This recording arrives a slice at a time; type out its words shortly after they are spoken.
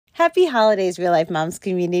Happy holidays, Real Life Moms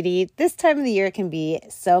community. This time of the year can be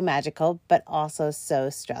so magical, but also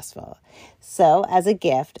so stressful. So, as a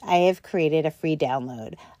gift, I have created a free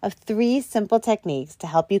download of 3 simple techniques to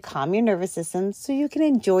help you calm your nervous system so you can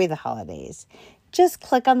enjoy the holidays. Just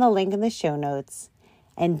click on the link in the show notes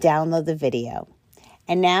and download the video.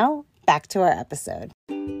 And now, back to our episode.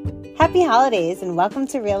 Happy holidays and welcome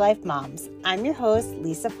to Real Life Moms. I'm your host,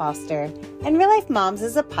 Lisa Foster, and Real Life Moms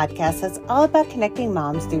is a podcast that's all about connecting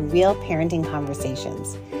moms through real parenting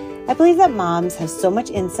conversations. I believe that moms have so much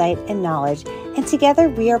insight and knowledge, and together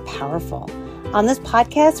we are powerful. On this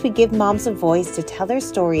podcast, we give moms a voice to tell their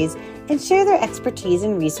stories and share their expertise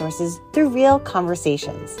and resources through real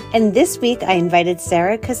conversations. And this week, I invited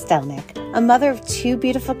Sara Kostelnik, a mother of 2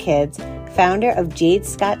 beautiful kids, founder of Jade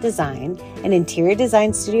Scott Design, an interior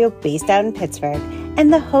design studio based out in Pittsburgh,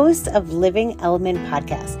 and the host of Living Element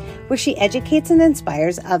podcast, where she educates and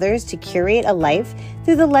inspires others to curate a life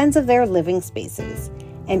through the lens of their living spaces.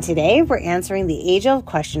 And today we're answering the age-old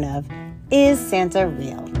question of, is Santa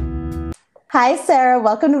real? Hi, Sara.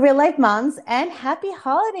 Welcome to Real Life Moms, and happy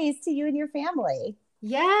holidays to you and your family.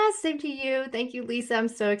 Yes, same to you. Thank you, Lisa. I'm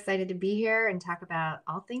so excited to be here and talk about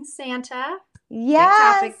all things Santa.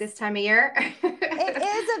 Yes. Big topic this time of year. It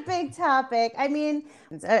is a big topic. I mean,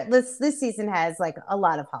 this season has like a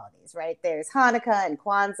lot of holidays, right? There's Hanukkah and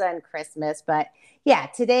Kwanzaa and Christmas. But yeah,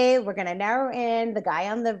 today we're going to narrow in the guy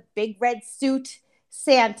on the big red suit,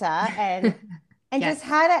 Santa, and yes. Just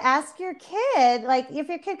how to ask your kid, like if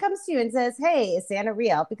your kid comes to you and says, hey, is Santa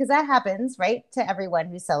real? Because that happens, right, to everyone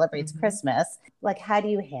who celebrates Christmas. Like, how do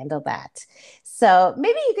you handle that? So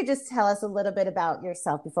maybe you could just tell us a little bit about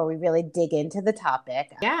yourself before we really dig into the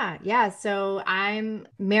topic. Yeah. So I'm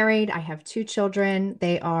married. I have 2 children.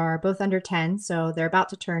 They are both under 10. So they're about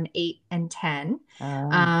to turn 8 and 10.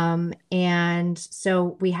 And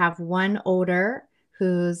so we have one older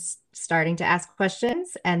who's starting to ask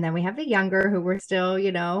questions. And then we have the younger who we're still,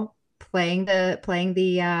 playing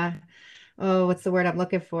the what's the word I'm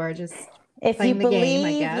looking for? Just if playing you the believe, game,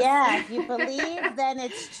 I guess. Yeah, if you believe, then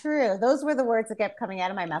it's true. Those were the words that kept coming out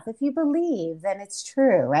of my mouth. If you believe, then it's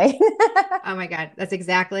true, right? Oh my God. That's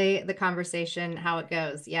exactly the conversation, how it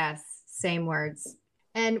goes. Yes. Same words.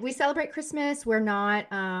 And we celebrate Christmas. We're not,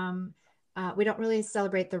 we don't really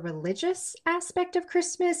celebrate the religious aspect of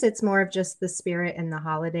Christmas. It's more of just the spirit and the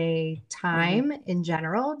holiday time in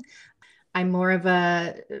general. I'm more of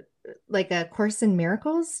a Course in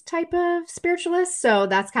Miracles type of spiritualist. So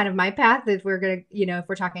that's kind of my path if we're going to, if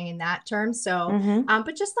we're talking in that term. So,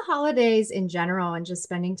 but just the holidays in general and just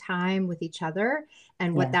spending time with each other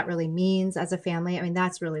and what that really means as a family. I mean,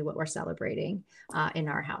 that's really what we're celebrating in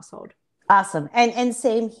our household. Awesome. And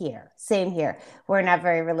same here. We're not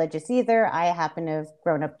very religious either. I happen to have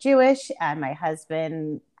grown up Jewish, and my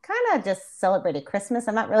husband kind of just celebrated Christmas.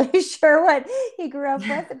 I'm not really sure what he grew up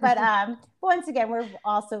with, but once again, we're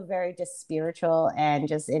also very just spiritual and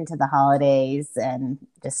just into the holidays and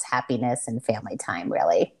just happiness and family time,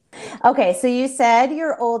 really. Okay, so you said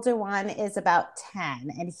your older one is about 10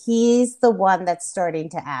 and he's the one that's starting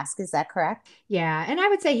to ask. Is that correct? Yeah, and I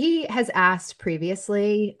would say he has asked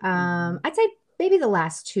previously. I'd say maybe the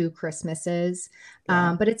last 2 Christmases.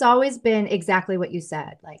 But it's always been exactly what you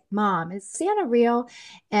said, like, Mom, is Santa real?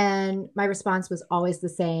 And my response was always the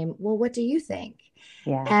same. Well, what do you think?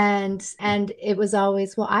 Yeah. And it was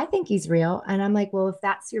always, well, I think he's real. And I'm like, well, if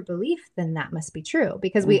that's your belief, then that must be true.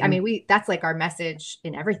 Because we that's like our message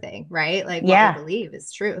in everything, right? Like what we believe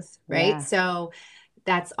is truth, right? Yeah. So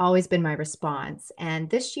that's always been my response. And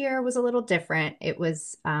this year was a little different. It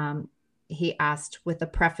was, he asked with a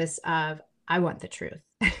preface of, I want the truth.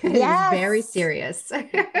 It was very serious.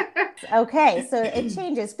 Okay. So it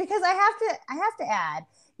changes because I have to add,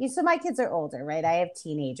 so my kids are older, right? I have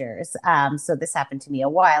teenagers. So this happened to me a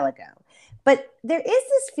while ago, but there is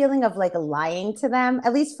this feeling of like lying to them,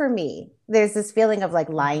 at least for me. There's this feeling of like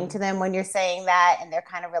lying to them when you're saying that, and they're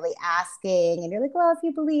kind of really asking, and you're like, well, if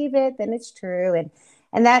you believe it, then it's true.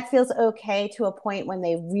 And that feels okay to a point when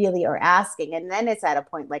they really are asking. And then it's at a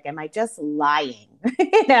point like, am I just lying?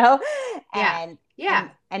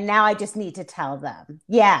 And now I just need to tell them.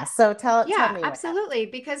 Yeah. So tell me. Yeah, absolutely.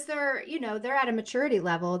 Because they're at a maturity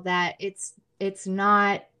level that it's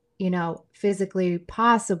not, physically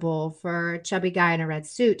possible for a chubby guy in a red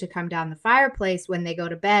suit to come down the fireplace when they go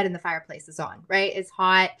to bed and the fireplace is on, right? It's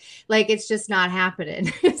hot. Like, it's just not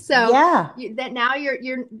happening. So that now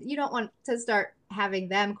you don't want to start having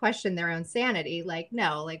them question their own sanity. Like,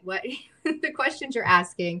 no, like what the questions you're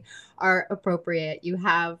asking are appropriate. You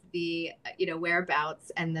have the,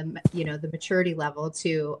 whereabouts and the maturity level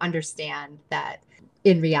to understand that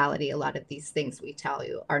in reality, a lot of these things we tell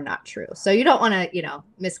you are not true. So you don't want to,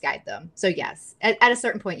 misguide them. So yes, at a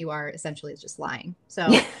certain point, you are essentially just lying. So,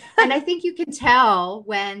 and I think you can tell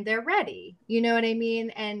when they're ready. You know what I mean?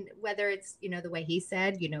 And whether it's, the way he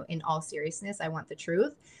said, in all seriousness, I want the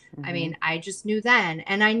truth. I mean, I just knew then,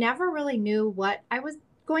 and I never really knew what I was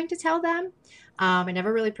going to tell them. I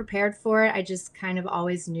never really prepared for it. I just kind of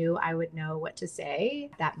always knew I would know what to say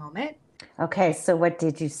at that moment. Okay, so what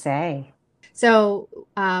did you say? So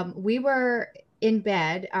we were in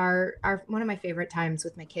bed. Our one of my favorite times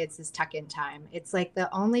with my kids is tuck in time. It's like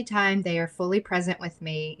the only time they are fully present with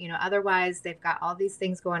me. Otherwise they've got all these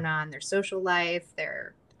things going on, their social life,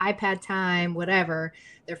 their iPad time, whatever,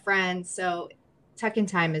 their friends. So tuck in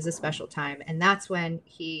time is a special time, and that's when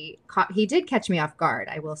he did catch me off guard,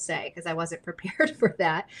 I will say, because I wasn't prepared for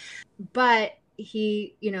that. But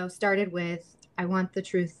he, started with, I want the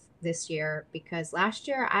truth this year, because last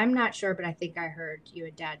year, I'm not sure, but I think I heard you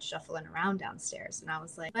and dad shuffling around downstairs. And I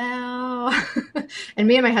was like, well, and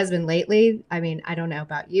me and my husband lately, I mean, I don't know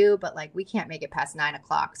about you, but like we can't make it past 9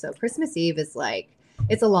 o'clock. So Christmas Eve is like,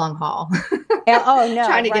 it's a long haul. Oh, no,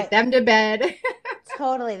 Trying to right. get them to bed.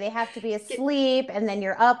 Totally. They have to be asleep and then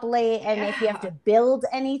you're up late. And if you have to Yeah. build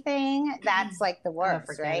anything, that's like the Oh, worst,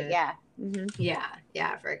 forget right? it. Yeah. Hmm. Yeah.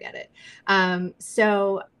 Yeah. Forget it.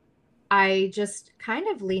 So I just kind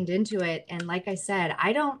of leaned into it. And like I said,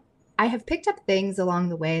 I have picked up things along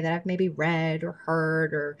the way that I've maybe read or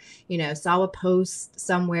heard or, saw a post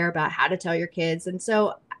somewhere about how to tell your kids. And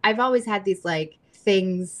so I've always had these like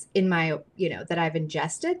things in my, that I've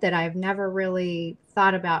ingested that I've never really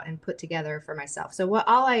thought about and put together for myself. So what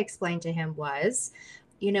all I explained to him was,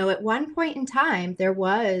 at one point in time, there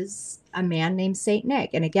was a man named Saint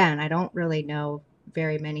Nick. And again, I don't really know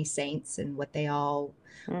very many saints and what they all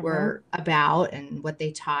Hmm. were about and what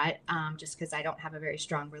they taught, just because I don't have a very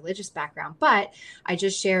strong religious background. But I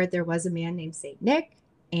just shared there was a man named Saint Nick,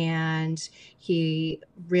 and he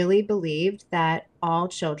really believed that all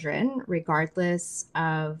children, regardless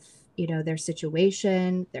of their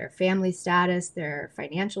situation, their family status, their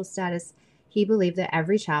financial status, he believed that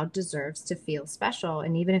every child deserves to feel special,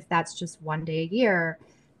 and even if that's just one day a year,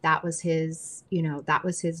 that was his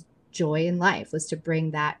joy in life, was to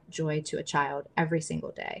bring that joy to a child every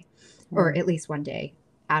single day, or at least one day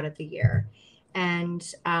out of the year. And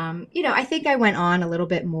I think I went on a little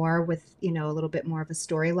bit more with a little bit more of a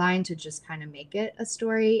storyline to just kind of make it a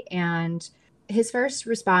story. And his first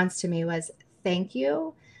response to me was, thank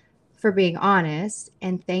you for being honest,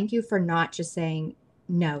 and thank you for not just saying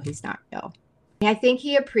no, he's not real. I think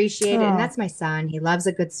he appreciated, and Oh. that's my son. He loves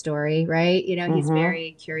a good story, right? He's Hmm.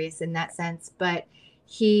 very curious in that sense, but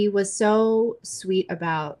he was so sweet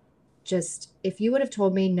about, just, if you would have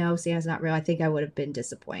told me no, Santa's not real, I think I would have been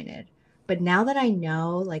disappointed. But now that I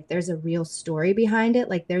know, like, there's a real story behind it,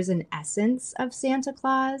 like, there's an essence of Santa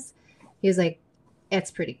Claus, he was like,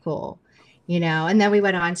 it's pretty cool. And then we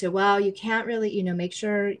went on to, well, you can't really, make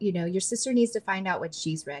sure, your sister needs to find out when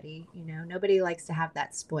she's ready. Nobody likes to have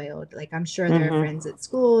that spoiled. Like, I'm sure there are Hmm. friends at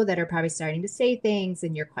school that are probably starting to say things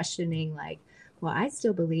and you're questioning, like, well, I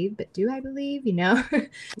still believe, but do I believe, So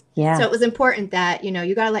Yeah. it was important that,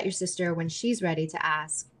 you got to let your sister, when she's ready to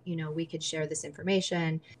ask, we could share this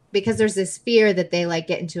information, because there's this fear that they like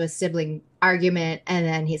get into a sibling argument and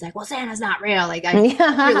then he's like, well, Santa's not real. Like, I really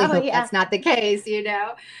Yeah. hope Yeah. that's not the case,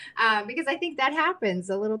 because I think that happens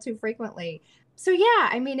a little too frequently. So yeah,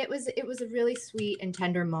 I mean, it was a really sweet and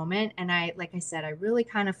tender moment, and like I said, I really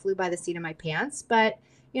kind of flew by the seat of my pants, but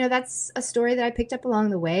that's a story that I picked up along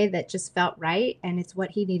the way that just felt right. And it's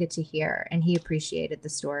what he needed to hear. And he appreciated the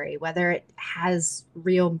story, whether it has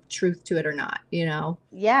real truth to it or not.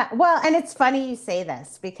 Yeah. Well, and it's funny you say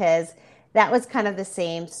this because that was kind of the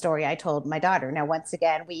same story I told my daughter. Now, once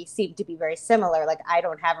again, we seem to be very similar. Like, I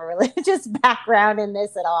don't have a religious background in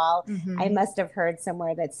this at all. I Mm-hmm. must have heard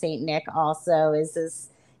somewhere that Saint Nick also is this,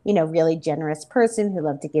 really generous person who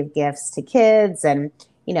loved to give gifts to kids. And,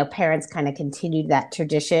 parents kind of continued that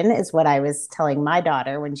tradition, is what I was telling my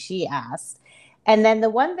daughter when she asked. And then the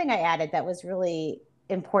one thing I added that was really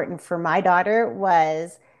important for my daughter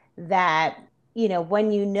was that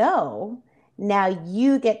when now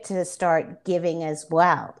you get to start giving as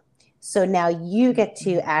well. So now you get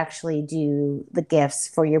to Mm-hmm. actually do the gifts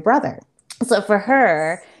for your brother. So for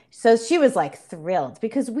her, Yes. so she was like thrilled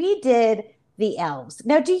because we did the elves.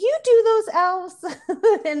 Now, do you do those elves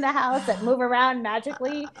in the house that move around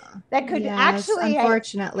magically? That could Yes, actually,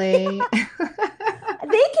 unfortunately.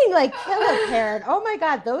 they can like kill a parent. Oh my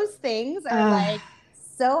God, those things are uh, like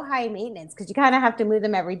so high maintenance because you kind of have to move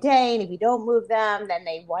them every day. And if you don't move them, then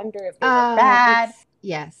they wonder if they were bad. it's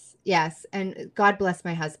yes. Yes. And God bless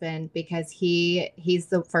my husband because he's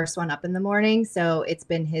the first one up in the morning. So it's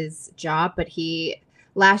been his job. But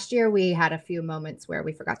last year we had a few moments where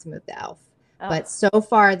we forgot to move the elf. Oh, But so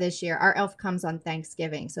far this year, our elf comes on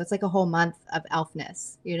Thanksgiving. So it's like a whole month of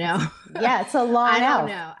elfness, you know? yeah, it's a I long don't elf.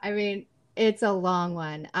 know. I mean, it's a long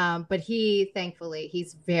one. But thankfully,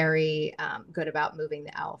 he's very good about moving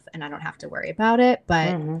the elf and I don't have to worry about it.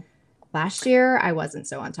 But Hmm. last year I wasn't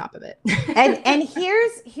so on top of it. And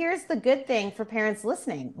here's the good thing for parents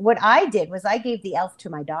listening. What I did was I gave the elf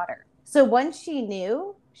to my daughter. So once she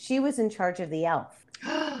knew, she was in charge of the elf.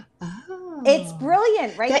 It's Oh,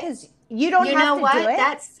 brilliant, right? that Because you don't you have know to do what? it.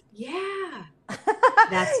 That's yeah.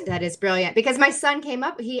 That is brilliant because my son came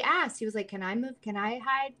up. He asked. He was like, "Can I move? Can I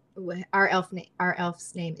hide?" Our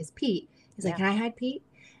elf's name is Pete. He's like, Yeah. "Can I hide Pete?"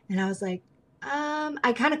 And I was like,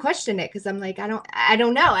 I kind of questioned it because I'm like, I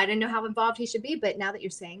don't know. I didn't know how involved he should be. But now that you're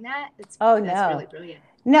saying that, Oh that's no. really brilliant.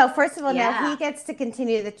 No, first of all, now he Yeah. gets to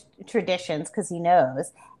continue the traditions because he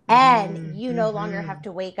knows. And you no longer have Mm-hmm.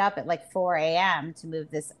 to wake up at like 4 a.m. to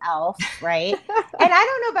move this elf, right? And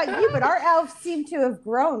I don't know about you, but our elves seem to have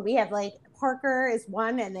grown. We have like Parker is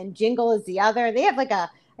one and then Jingle is the other. They have like I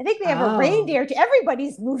think they have a Oh. reindeer.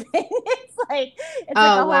 Everybody's moving. It's like Oh a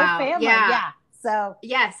whole wow. family. Yeah. Yeah. So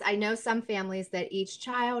Yes, I know some families that each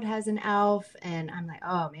child has an elf, and I'm like,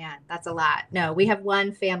 oh man, that's a lot. No, we have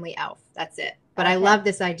one family elf. That's it. But I okay. love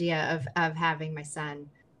this idea of having my son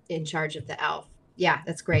in charge of the elf. Yeah,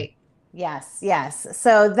 that's great. Yes, yes.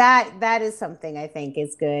 So that is something I think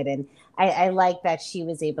is good, and I like that she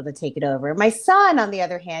was able to take it over. My son, on the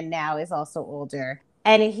other hand, now is also older,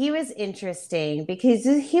 and he was interesting because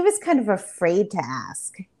he was kind of afraid to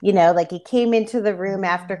ask. Like he came into the room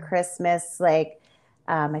after Mm. Christmas, like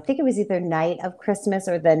I think it was either night of Christmas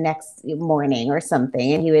or the next morning or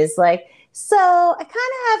something, and he was like, "So I kind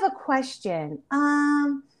of have a question.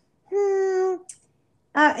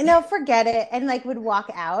 No, forget it. And like would walk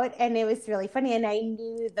out. And it was really funny. And I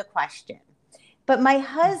knew the question. But my Mhm.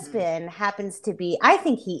 husband happens to be, I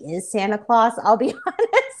think he is Santa Claus. I'll be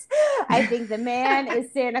honest. I think the man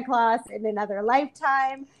is Santa Claus in another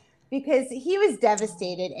lifetime because he was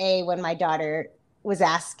devastated, when my daughter was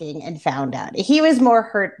asking and found out. He was more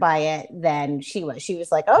hurt by it than she was. She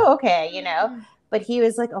was like, oh, okay. Mm. But he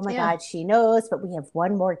was like, oh my Yeah, God, she knows, but we have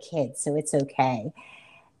one more kid, so it's okay.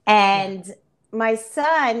 yeah. And my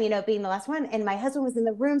son, being the last one, and my husband was in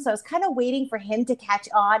the room. So I was kind of waiting for him to catch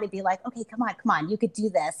on and be like, okay, come on, you could do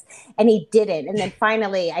this. And he didn't. And then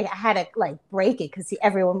finally I had to like break it because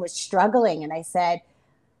everyone was struggling. And I said,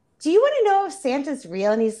 do you want to know if Santa's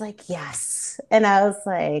real? And he's like, yes. And I was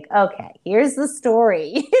like, okay, here's the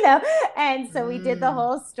story, And so we did the Mm.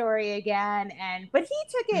 whole story again. But he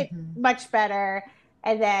took it Hmm. much better.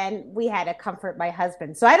 And then we had to comfort my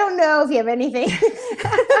husband. So I don't know if you have anything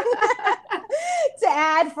to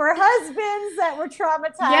add for husbands that were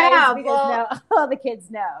traumatized Yeah, because well, now all the kids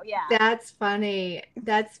know. Yeah. that's funny.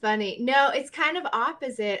 That's funny. No, it's kind of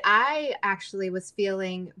opposite. I actually was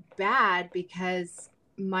feeling bad because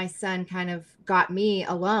my son kind of got me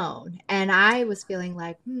alone. And I was feeling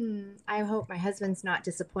like, I hope my husband's not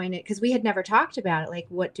disappointed because we had never talked about it. Like,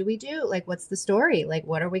 what do we do? Like, what's the story? Like,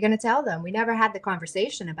 what are we going to tell them? We never had the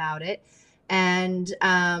conversation about it. And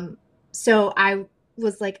so I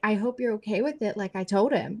was like, I hope you're okay with it. Like I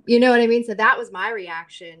told him, you know what I mean? So that was my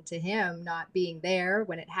reaction to him not being there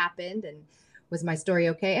when it happened. And was my story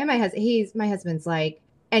okay? And my husband's like,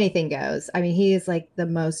 anything goes. I mean, he is like the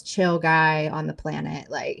most chill guy on the planet.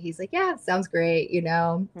 Like he's like, yeah, sounds great, you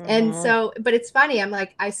know? And Mm-hmm. so, but it's funny. I'm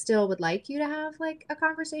like, I still would like you to have like a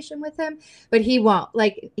conversation with him, but he won't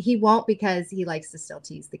because he likes to still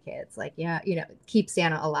tease the kids. Like, yeah, keep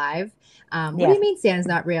Santa alive. What do Yeah. you mean Santa's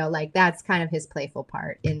not real? Like that's kind of his playful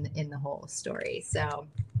part in the whole story. Yeah. So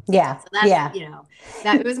that's, Yeah.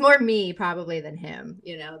 that it was more me probably than him,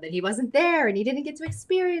 that he wasn't there and he didn't get to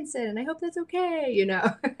experience it. And I hope that's okay.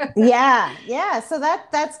 Yeah, yeah. So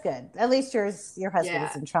that's good. At least your husband Yeah.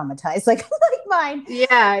 isn't traumatized like mine.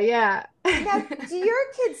 Yeah. Yeah. Now, do your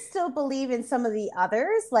kids still believe in some of the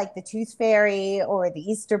others, like the Tooth Fairy or the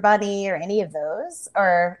Easter Bunny or any of those,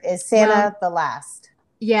 or is Well, Santa the last?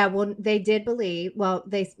 yeah, well, they did believe, well,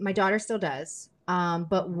 my daughter still does. But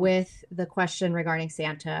Mhm. with the question regarding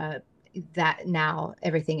Santa, that now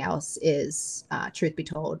everything else is truth be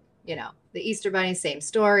told, the Easter Bunny, same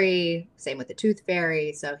story, same with the Tooth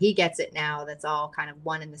Fairy. So he gets it now. That's all kind of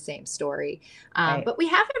one and the same story. Right. But we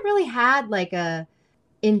haven't really had like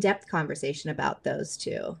in-depth conversation about those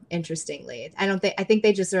two. Interestingly, I think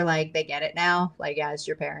they just are like, they get it now. Like, yeah, it's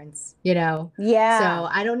your parents, you know? Yeah. So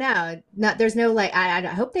I don't know. Not, there's no like, I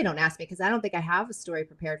hope they don't ask me because I don't think I have a story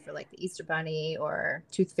prepared for like the Easter Bunny or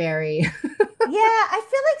Tooth Fairy. Yeah, I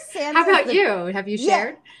feel like How Santa's about the you? Have you yeah.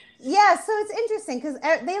 shared? Yeah, so it's interesting because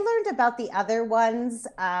they learned about the other ones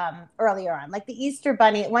earlier on. Like the Easter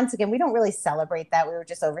Bunny, once again, we don't really celebrate that. We were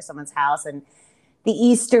just over someone's house and the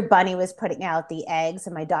Easter Bunny was putting out the eggs,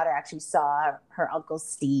 and my daughter actually saw her Uncle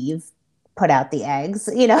Steve put out the eggs,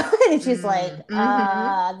 and she's like,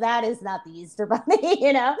 Mm-hmm. that is not the Easter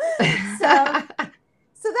Bunny, So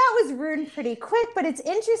so that was ruined pretty quick, but it's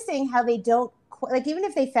interesting how they don't like even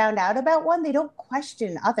if they found out about one, they don't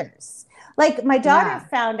question others. Like my daughter Yeah.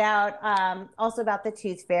 found out also about the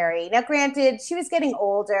tooth fairy. Now, granted, she was getting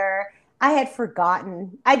older. I had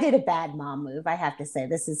forgotten. I did a bad mom move. I have to say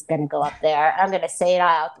this is going to go up there. I'm going to say it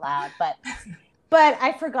out loud, but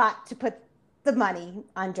I forgot to put the money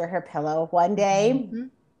under her pillow one day, Mm-hmm.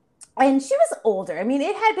 and she was older. I mean,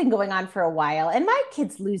 it had been going on for a while, and my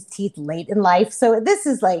kids lose teeth late in life. So this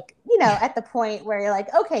is like, at the point where you're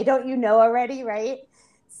like, okay, don't you know already, right?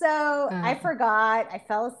 So I forgot, I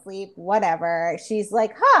fell asleep, whatever. She's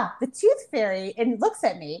like, the tooth fairy, and looks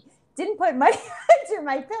at me, didn't put money under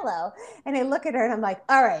my pillow. And I look at her and I'm like,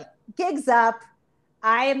 all right, gig's up.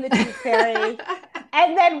 I am the tooth fairy.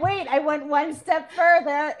 And then wait, I went one step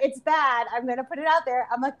further. It's bad. I'm going to put it out there.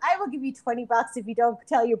 I'm like, I will give you $20 if you don't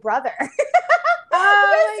tell your brother. Oh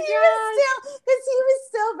my Because he was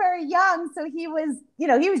still very young. So he was,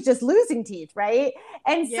 he was just losing teeth, right?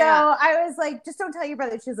 And gosh. so Yeah. I was like, just don't tell your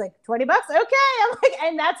brother. She's like, $20? Okay. I'm like,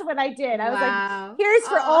 and that's what I did. I was like, Wow. here's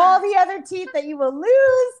for Oh. all the other teeth that you will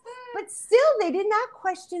lose. But still, they did not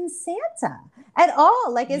question Santa at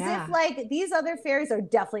all. Like, as if Yeah. like these other fairies are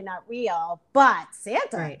definitely not real, but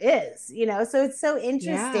Santa Right. is. So it's so Yeah.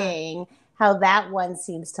 interesting how that one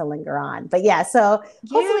seems to linger on. But yeah, so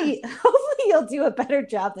Yeah. hopefully you'll do a better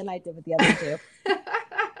job than I did with the other two.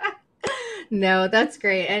 No, that's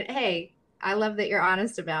great. And hey, I love that you're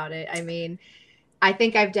honest about it. I mean, I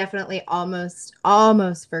think I've definitely almost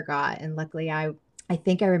forgot. And luckily I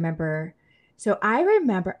think I remember. So I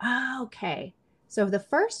remember, oh, okay. So the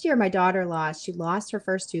first year my daughter lost, she lost her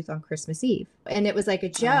first tooth on Christmas Eve. And it was like a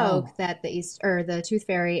joke Oh. that the Tooth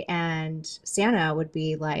Fairy and Santa would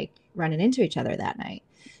be like running into each other that night.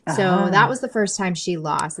 So that Ah. was the first time she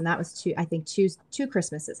lost, and that was I think two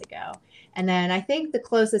Christmases ago. And then I think the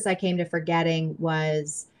closest I came to forgetting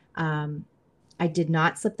was um, I did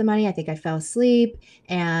not slip the money. I think I fell asleep.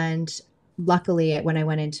 And luckily, when I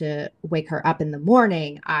went in to wake her up in the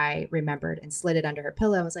morning, I remembered and slid it under her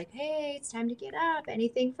pillow. I was like, hey, it's time to get up.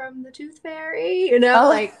 Anything from the tooth fairy? Oh,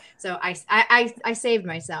 Like, so I saved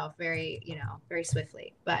myself very, very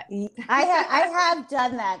swiftly. But I have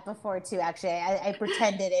done that before too. Actually, I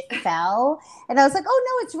pretended it fell, and I was like, "Oh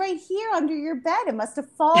no, it's right here under your bed. It must have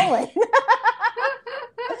fallen."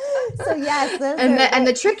 So yes, those and are the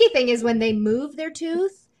that. tricky thing is when they move their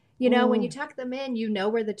tooth, when you Mm, tuck them in, you know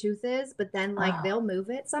where the tooth is, but then like oh, they'll move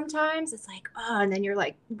it sometimes. It's like, oh, and then you're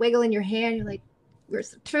like wiggling your hand, you're like,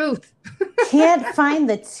 where's the tooth? can't find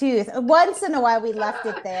the tooth. Once in a while, we left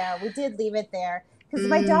it there. We did leave it there because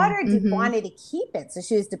my daughter Mm-hmm. wanted to keep it, so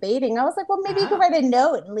she was debating. I was like, "Well, maybe you could Oh. write a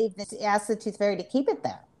note and ask the tooth fairy to keep it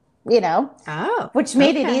there." You know, Oh, which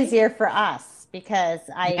made it okay. easier for us because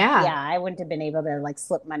Yeah. I wouldn't have been able to like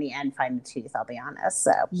slip money and find the tooth. I'll be honest.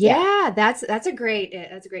 So yeah. Yeah, that's a great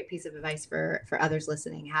piece of advice for others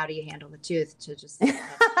listening. How do you handle the tooth? To just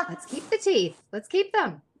let's keep the teeth. Let's keep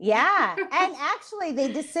them. Yeah, and actually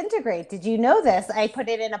they disintegrate. Did you know this? I put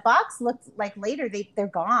it in a box. Looked like later they're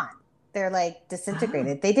gone. They're like Oh,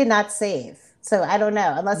 disintegrated. They did not save. So I don't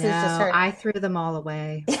know unless it's just no, her. I threw them all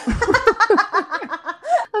away. It's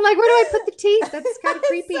I'm like, where do I put the teeth? That's kind of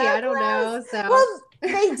creepy. so I don't gross. know. So, Well,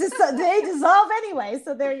 they dissolve anyway.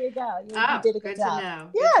 So there you go. You oh, did a good good to job. know.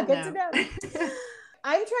 Good Yeah, to good to know. know.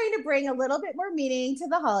 I'm trying to bring a little bit more meaning to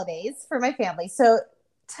the holidays for my family. So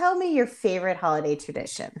tell me your favorite holiday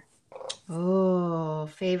tradition. Oh,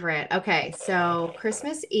 favorite. Okay, so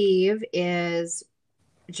Christmas Eve is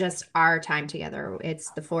just our time together.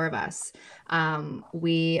 It's the four of us.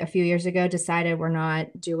 We a few years ago decided we're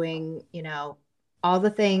not doing, all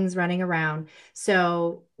the things running around.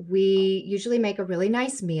 So we usually make a really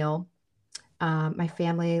nice meal. My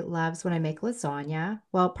family loves when I make lasagna.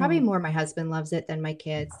 Well, probably Hmm. more my husband loves it than my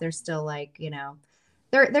kids. They're still like,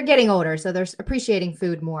 they're getting older, so they're appreciating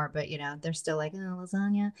food more, but they're still like, oh,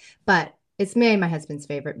 lasagna. But it's me and my husband's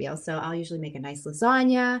favorite meal. So I'll usually make a nice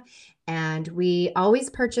lasagna. And we always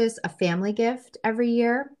purchase a family gift every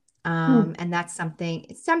year. Hmm. And that's something,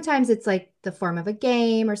 sometimes it's like the form of a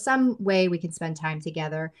game or some way we can spend time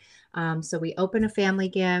together. So we open a family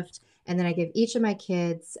gift, and then I give each of my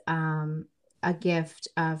kids a gift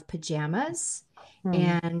of pajamas Hmm.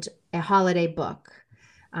 and a holiday book,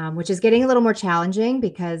 which is getting a little more challenging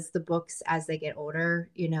because the books, as they get older,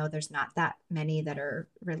 there's not that many that are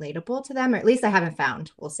relatable to them, or at least I haven't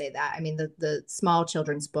found. We'll say that. I mean, the small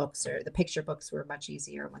children's books or the picture books were much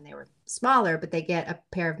easier when they were smaller, but they get a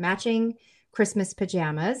pair of matching Christmas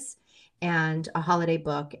pajamas and a holiday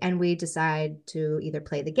book. And we decide to either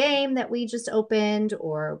play the game that we just opened,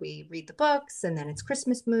 or we read the books, and then it's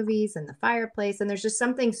Christmas movies and the fireplace. And there's just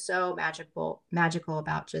something so magical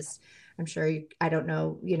about just, I'm sure I don't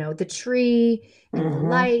know, the tree and the Mm-hmm.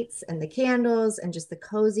 lights and the candles and just the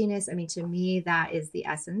coziness. I mean, to me, that is the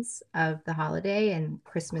essence of the holiday and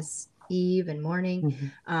Christmas Eve and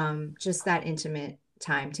morning, Hmm. just that intimate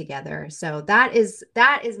time together. So that is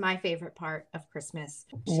my favorite part of Christmas.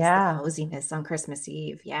 It's just the Yeah. coziness on Christmas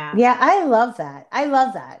Eve. Yeah. Yeah, I love that. I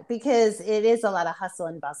love that because it is a lot of hustle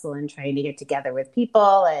and bustle and trying to get together with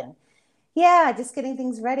people and yeah, just getting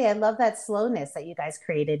things ready. I love that slowness that you guys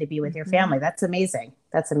created to be with your Hmm. family. That's amazing.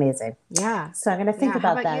 That's amazing. Yeah. So I'm going to think Yeah.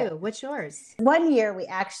 How about about that. you? What's yours? One year we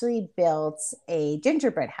actually built a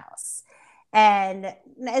gingerbread house. And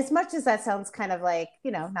as much as that sounds kind of like,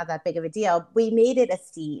 not that big of a deal, we made it a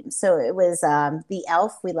theme. So it was the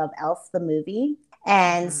Elf. We love Elf, the movie.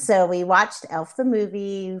 And Hmm. so we watched Elf, the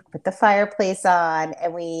movie, put the fireplace on,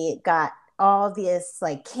 and we got all this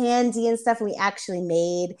like candy and stuff. And we actually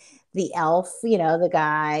made the elf, the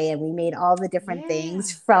guy, and we made all the different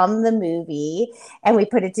things Yeah. from the movie and we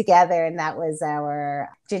put it together and that was our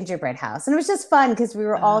gingerbread house and it was just fun because we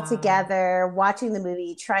were all Oh. together watching the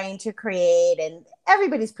movie trying to create and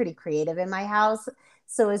everybody's pretty creative in my house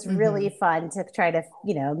so it was really Hmm. fun to try to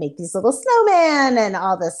make these little snowmen and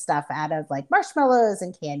all this stuff out of like marshmallows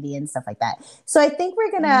and candy and stuff like that so I think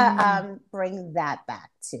we're gonna Mm. bring that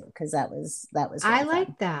back too because that was I really fun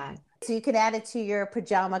like that. so you could add it to your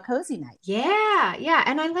pajama cozy night. Yeah, yeah.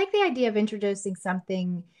 And I like the idea of introducing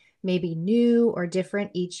something maybe new or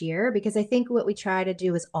different each year because I think what we try to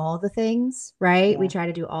do is all the things, right? We Yeah. try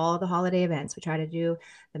to do all the holiday events. We try to do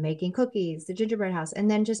the making cookies, the gingerbread house, and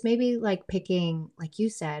then just maybe like picking, like you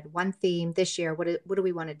said, one theme this year. What do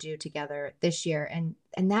we want to do together this year? And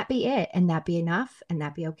that be it, and that be enough, and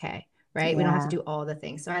that be okay, right? We don't have to Yeah. do all the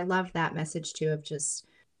things. So I love that message too of just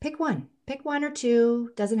pick one or two.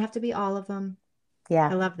 Doesn't have to be all of them. Yeah.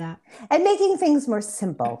 I love that. And making things more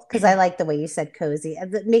simple because I like the way you said cozy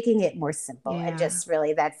and making it more simple and Yeah. just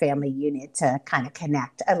really that family unit to kind of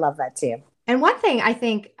connect. I love that too. And one thing I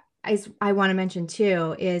think I want to mention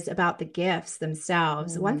too is about the gifts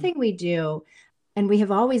themselves. One Mm. thing we do, and we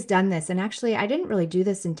have always done this, and actually I didn't really do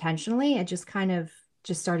this intentionally. I just kind of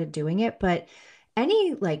just started doing it, but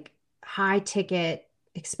any like high ticket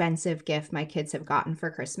expensive gift my kids have gotten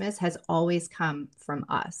for Christmas has always come from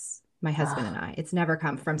us, my husband and Oh, I. It's never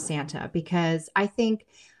come from Santa because I think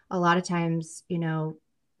a lot of times,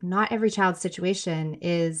 not every child's situation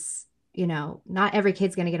is, not every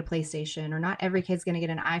kid's going to get a PlayStation or not every kid's going to get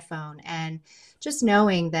an iPhone. And just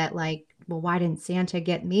knowing that, like, well, why didn't Santa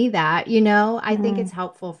get me that? I think it's mm.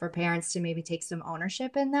 helpful for parents to maybe take some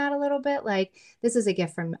ownership in that a little bit. Like, this is a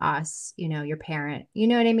gift from us, your parent. You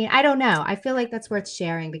know what I mean? I don't know. I feel like that's worth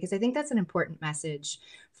sharing because I think that's an important message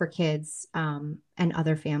for kids and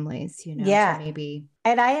other families, to Yeah. maybe.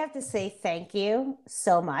 And I have to say thank you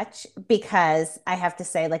so much because I have to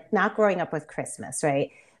say, like, not growing up with Christmas, right?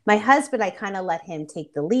 My husband, I kind of let him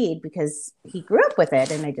take the lead because he grew up with it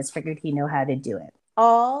and I just figured he knew how to do it.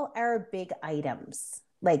 All our big items,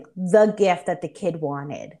 like the gift that the kid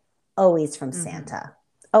wanted, always from Mm-hmm. Santa.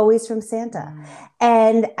 Always from Santa. Mm.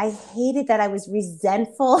 And I hated that I was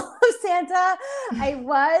resentful of Santa. I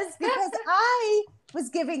was because I was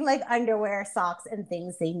giving like underwear, socks, and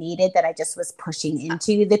things they needed that I just was pushing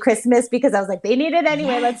into the Christmas because I was like, they need it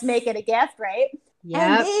anyway. Let's make Yes. it a gift, right? And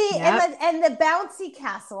Yep. they Yep. and the bouncy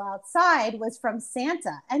castle outside was from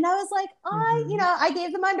Santa, and I was like, Mm-hmm. I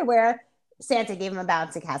gave them underwear. Santa gave him a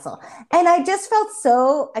bouncy castle, and I just felt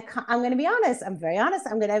so. I'm going to be honest. I'm very honest.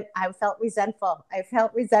 I felt resentful. I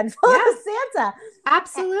felt resentful Yeah. of Santa,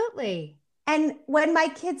 Absolutely. and when my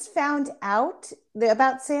kids found out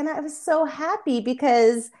about Santa, I was so happy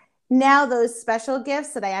because now those special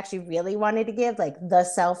gifts that I actually really wanted to give, like the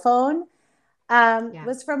cell phone, Yeah.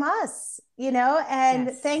 was from us, and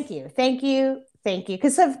Yes. thank you, thank you.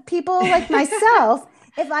 Because of people like myself,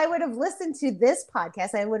 if I would have listened to this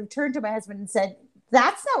podcast, I would have turned to my husband and said,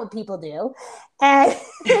 that's not what people do. And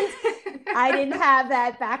I didn't have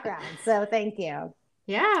that background. So thank you.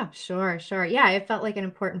 Yeah, sure, sure. Yeah, it felt like an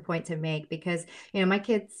important point to make because, my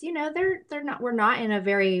kids, they're not we're not in a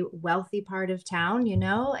very wealthy part of town,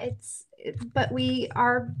 but we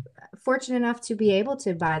are fortunate enough to be able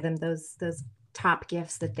to buy them those top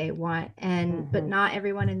gifts that they want, and but not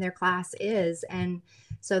everyone in their class is. And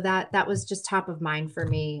so that was just top of mind for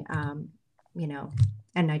me, you know,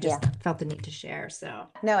 and I just felt the need to share. So,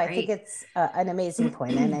 No, I think great. it's an amazing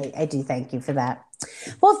point, and I do thank you for that.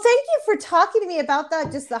 Well, thank you for talking to me about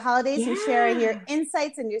that, just the holidays, and sharing your Yeah,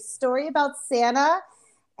 insights and your story about Santa.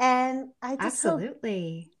 And I just hope,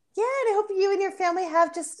 absolutely. yeah, and I hope you and your family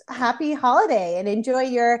have just a happy holiday and enjoy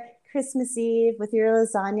your Christmas Eve with your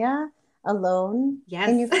lasagna alone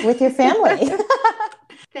Yes. with your family.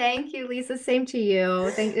 Thank you, Lisa. Same to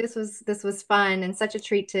you. This was fun and such a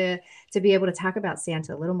treat to be able to talk about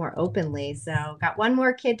Santa a little more openly. So got one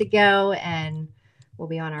more kid to go and we'll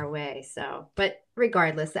be on our way. So, but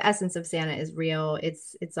regardless, the essence of Santa is real.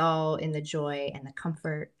 It's all in the joy and the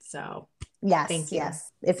comfort. So Yes, thank you.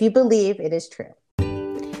 yes. If you believe, it is true.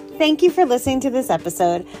 Thank you for listening to this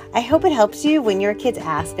episode. I hope it helps you when your kids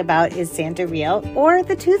ask about is Santa real or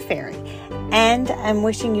the Tooth Fairy. And I'm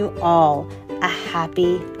wishing you all a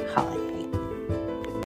happy